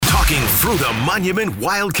Talking through the Monument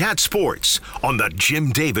Wildcat Sports on the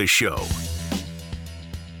Jim Davis Show.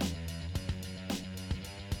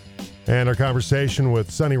 And our conversation with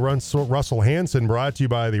Sonny Russell Hansen brought to you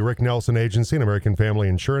by the Rick Nelson Agency and American Family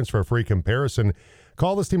Insurance. For a free comparison,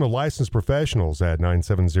 call this team of licensed professionals at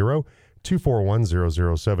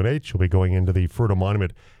 970-241-0078. You'll be going into the Fruita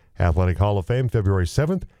Monument Athletic Hall of Fame February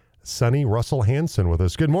 7th. Sonny Russell Hansen with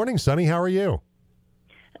us. Good morning, Sonny. How are you?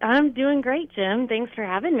 I'm doing great, Jim. Thanks for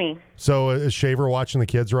having me. So is Shaver watching the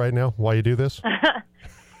kids right now while you do this?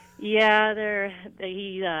 Yeah,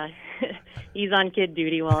 he's on kid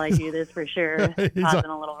duty while I do this for sure. Causing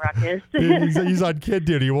a little ruckus. he's on kid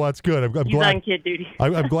duty. Well, that's good. I'm he's glad. On kid duty.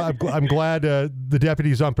 I'm glad the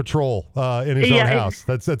deputy's on patrol in his own house.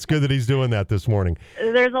 That's good that he's doing that this morning.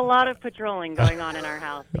 There's a lot of patrolling going on in our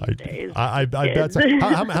house these days. I bet.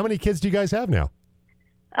 How many kids do you guys have now?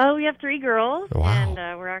 Oh, we have 3 girls, wow. And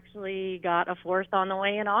we're actually got a 4th on the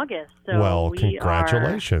way in August. So well, we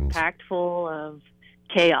congratulations! Are packed full of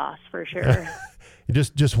chaos for sure.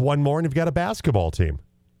 just one more, and you've got a basketball team.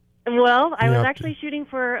 Well, I was actually shooting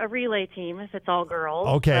for a relay team if it's all girls.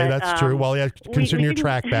 Okay, but, that's true. Well, yeah, considering your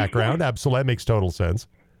track background, absolutely, that makes total sense.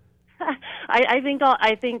 I think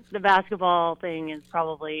the basketball thing is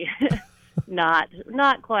probably not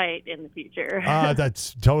quite in the future.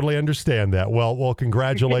 That's totally understand that. Well,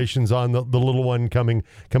 congratulations on the little one coming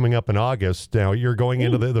up in August. Now you're going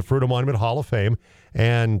into the Fruita Monument Hall of Fame,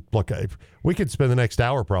 and look, we could spend the next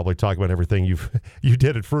hour probably talking about everything you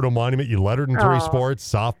did at Fruita Monument. You lettered in 3 sports: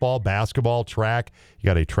 softball, basketball, track. You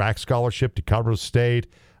got a track scholarship to Colorado State.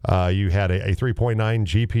 You had a 3.9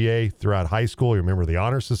 GPA throughout high school. You remember the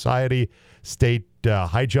Honor Society, state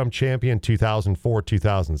high jump champion 2004,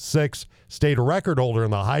 2006, state record holder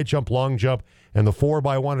in the high jump, long jump, and the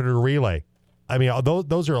 4x100 relay. I mean,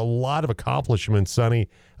 those are a lot of accomplishments, Sonny,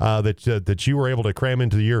 that you were able to cram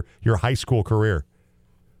into your high school career.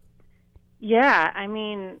 Yeah, I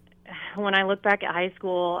mean, when I look back at high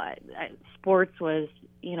school, sports was,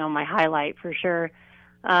 my highlight for sure.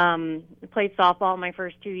 I played softball my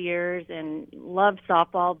first 2 years and loved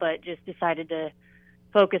softball, but just decided to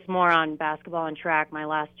focus more on basketball and track my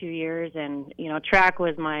last 2 years. And, track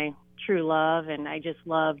was my true love, and I just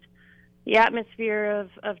loved the atmosphere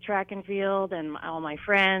of track and field and all my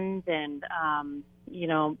friends. And,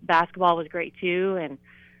 basketball was great too.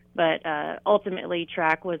 But ultimately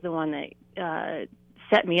track was the one that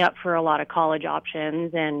set me up for a lot of college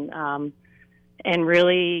options and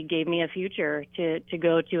really gave me a future to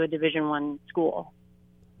go to a Division I school.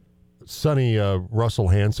 Sonny Russell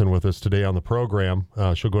Hansen with us today on the program.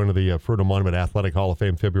 She'll go into the Fruita Monument Athletic Hall of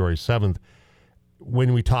Fame February 7th.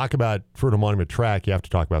 When we talk about Fruita Monument track, you have to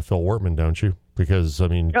talk about Phil Wortman, don't you? Because, I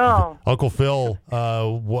mean, Uncle Phil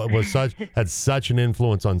had such an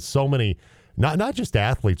influence on so many, not just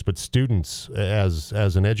athletes, but students as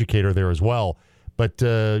an educator there as well. But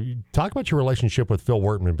talk about your relationship with Phil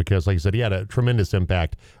Wortman, because, like I said, he had a tremendous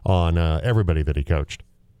impact on everybody that he coached.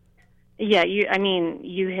 Yeah, you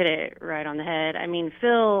hit it right on the head. I mean,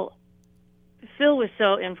 Phil was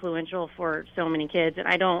so influential for so many kids, and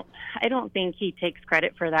I don't think he takes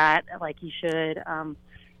credit for that like he should.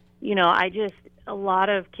 A lot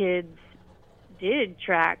of kids did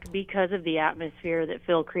track because of the atmosphere that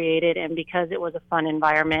Phil created and because it was a fun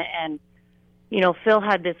environment. And Phil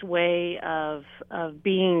had this way of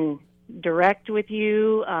being direct with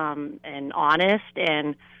you and honest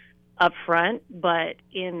and upfront, but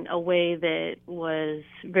in a way that was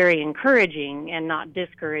very encouraging and not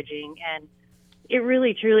discouraging. And it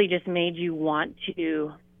really, truly just made you want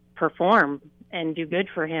to perform and do good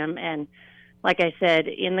for him. And like I said,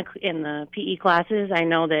 in the PE classes, I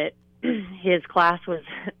know that his class was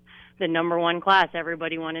the number one class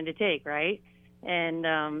everybody wanted to take, right? And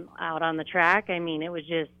out on the track, I mean, it was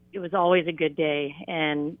always a good day,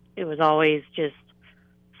 and it was always just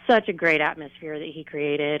such a great atmosphere that he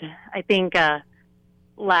created. I think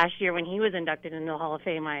last year when he was inducted into the Hall of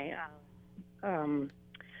Fame, I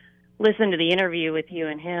listened to the interview with you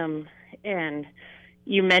and him, and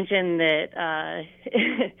you mentioned that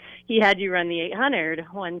he had you run the 800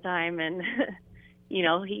 one time, and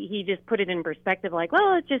he just put it in perspective, like,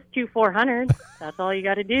 well, it's just 2 400s. That's all you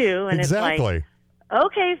got to do. And exactly. It's like,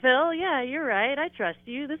 okay, Phil, yeah, you're right. I trust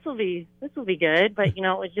you. This will be good. But it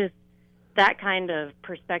was just that kind of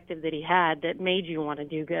perspective that he had that made you want to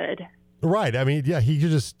do good. Right. I mean, yeah, he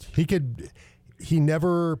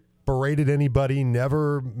never berated anybody,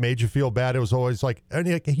 never made you feel bad. It was always like,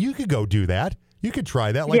 you could go do that. You could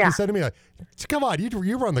try that. Like you said to me, like, come on,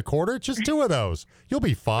 you run the quarter. It's just 2 of those. You'll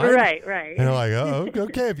be fine. Right. And I'm like, oh,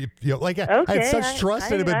 okay. If I had such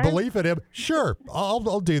trust in him and belief in him. Sure,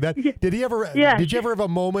 I'll do that. Did he ever? Yeah. Did you ever have a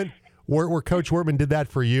moment where Coach Wortman did that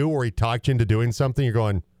for you, or he talked you into doing something? You're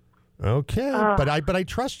going, okay, but I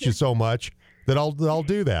trust you so much that I'll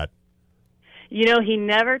do that. He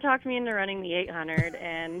never talked me into running the 800,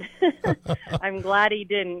 and I'm glad he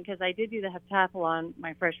didn't, because I did do the heptathlon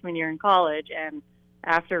my freshman year in college, and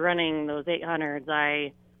after running those 800s,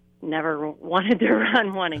 I never wanted to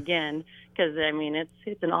run one again, because,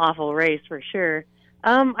 it's an awful race for sure.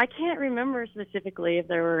 I can't remember specifically if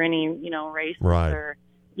there were any, races or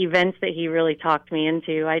events that he really talked me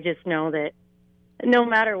into. I just know that no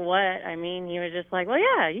matter what, he was just like, well,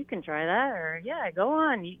 yeah, you can try that, or yeah, go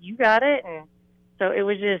on, you got it. And so it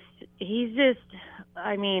was he's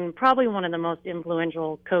probably one of the most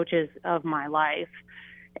influential coaches of my life.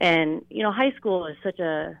 And, high school is such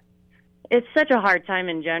a hard time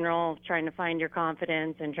in general, trying to find your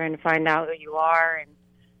confidence and trying to find out who you are. And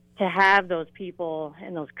to have those people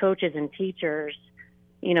and those coaches and teachers,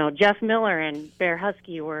 Jeff Miller and Bear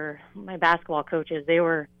Husky were my basketball coaches. They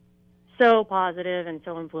were so positive and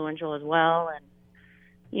so influential as well. And,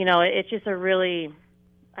 it's just a really,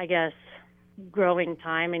 I guess, growing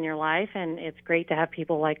time in your life. And it's great to have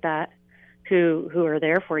people like that who are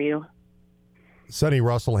there for you. Sunny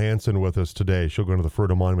Russell Hansen with us today. She'll go into the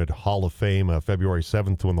Fruita Monument Hall of Fame February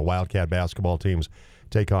 7th when the Wildcat basketball teams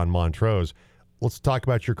take on Montrose. Let's talk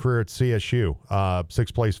about your career at CSU.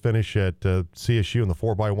 Sixth-place finish at CSU in the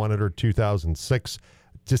 4x100 2006.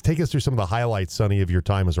 Just take us through some of the highlights, Sunny, of your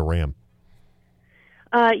time as a Ram.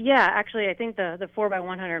 Actually, I think the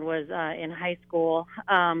 4x100 was in high school.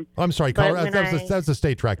 I'm sorry, Colorado. That was the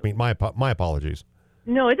state track meet. My apologies.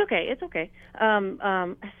 No, it's okay. It's okay.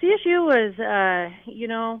 CSU was,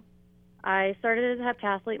 I started as a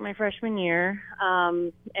heptathlete my freshman year,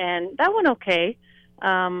 and that went okay.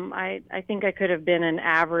 I think I could have been an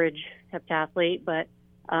average heptathlete, but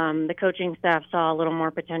the coaching staff saw a little more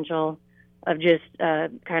potential of just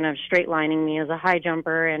kind of straight lining me as a high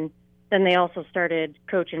jumper, and then they also started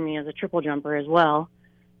coaching me as a triple jumper as well.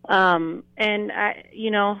 And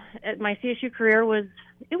my CSU career was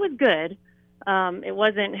good. It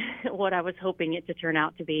wasn't what I was hoping it to turn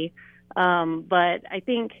out to be. But I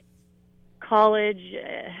think college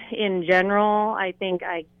in general, I think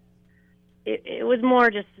it was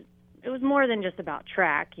more than just about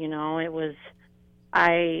track. It was,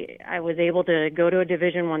 I was able to go to a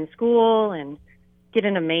Division I school and get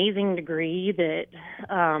an amazing degree that,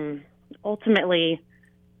 ultimately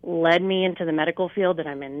led me into the medical field that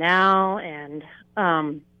I'm in now. And,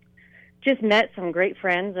 just met some great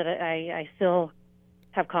friends that I still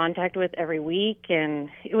have contact with every week,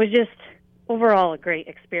 and it was just overall a great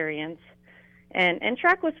experience. And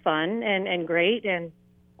track was fun and great, and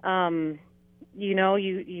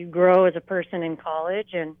you grow as a person in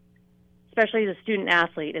college, and especially as a student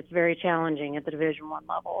athlete, it's very challenging at the Division I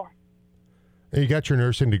level. You got your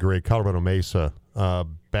nursing degree at Colorado Mesa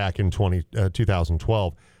back in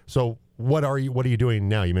 2012. So what are you doing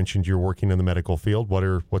now? You mentioned you're working in the medical field.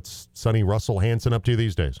 What's Sunny Russell Hansen up to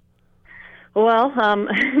these days? Well,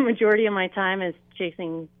 majority of my time is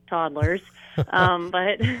chasing toddlers,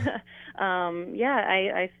 but I'm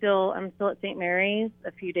still at St. Mary's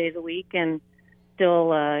a few days a week, and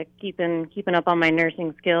still keeping up on my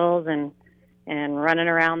nursing skills and running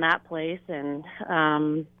around that place, and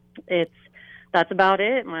that's about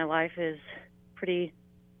it. My life is pretty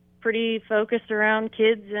focused around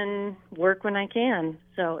kids and work when I can.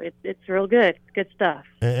 So it's real good. It's good stuff.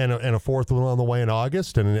 And a fourth one on the way in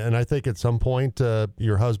August. And I think at some point,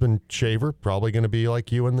 your husband, Shaver, probably going to be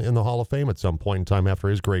like you in the Hall of Fame at some point in time after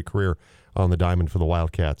his great career on the diamond for the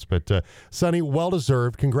Wildcats. But, Sunny,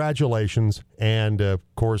 well-deserved. Congratulations. And, of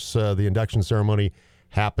course, the induction ceremony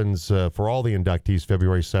happens for all the inductees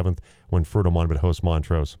February 7th when Fruita Monument hosts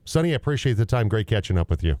Montrose. Sunny, I appreciate the time. Great catching up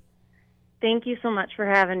with you. Thank you so much for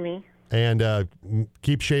having me. And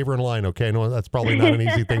keep Shaver in line, okay? No, that's probably not an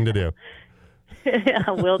easy thing to do. Yeah,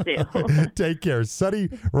 will do. Take care. Sunny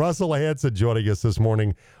Russell Hansen joining us this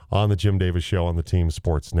morning on the Jim Davis Show on the Team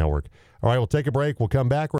Sports Network. All right, we'll take a break. We'll come back.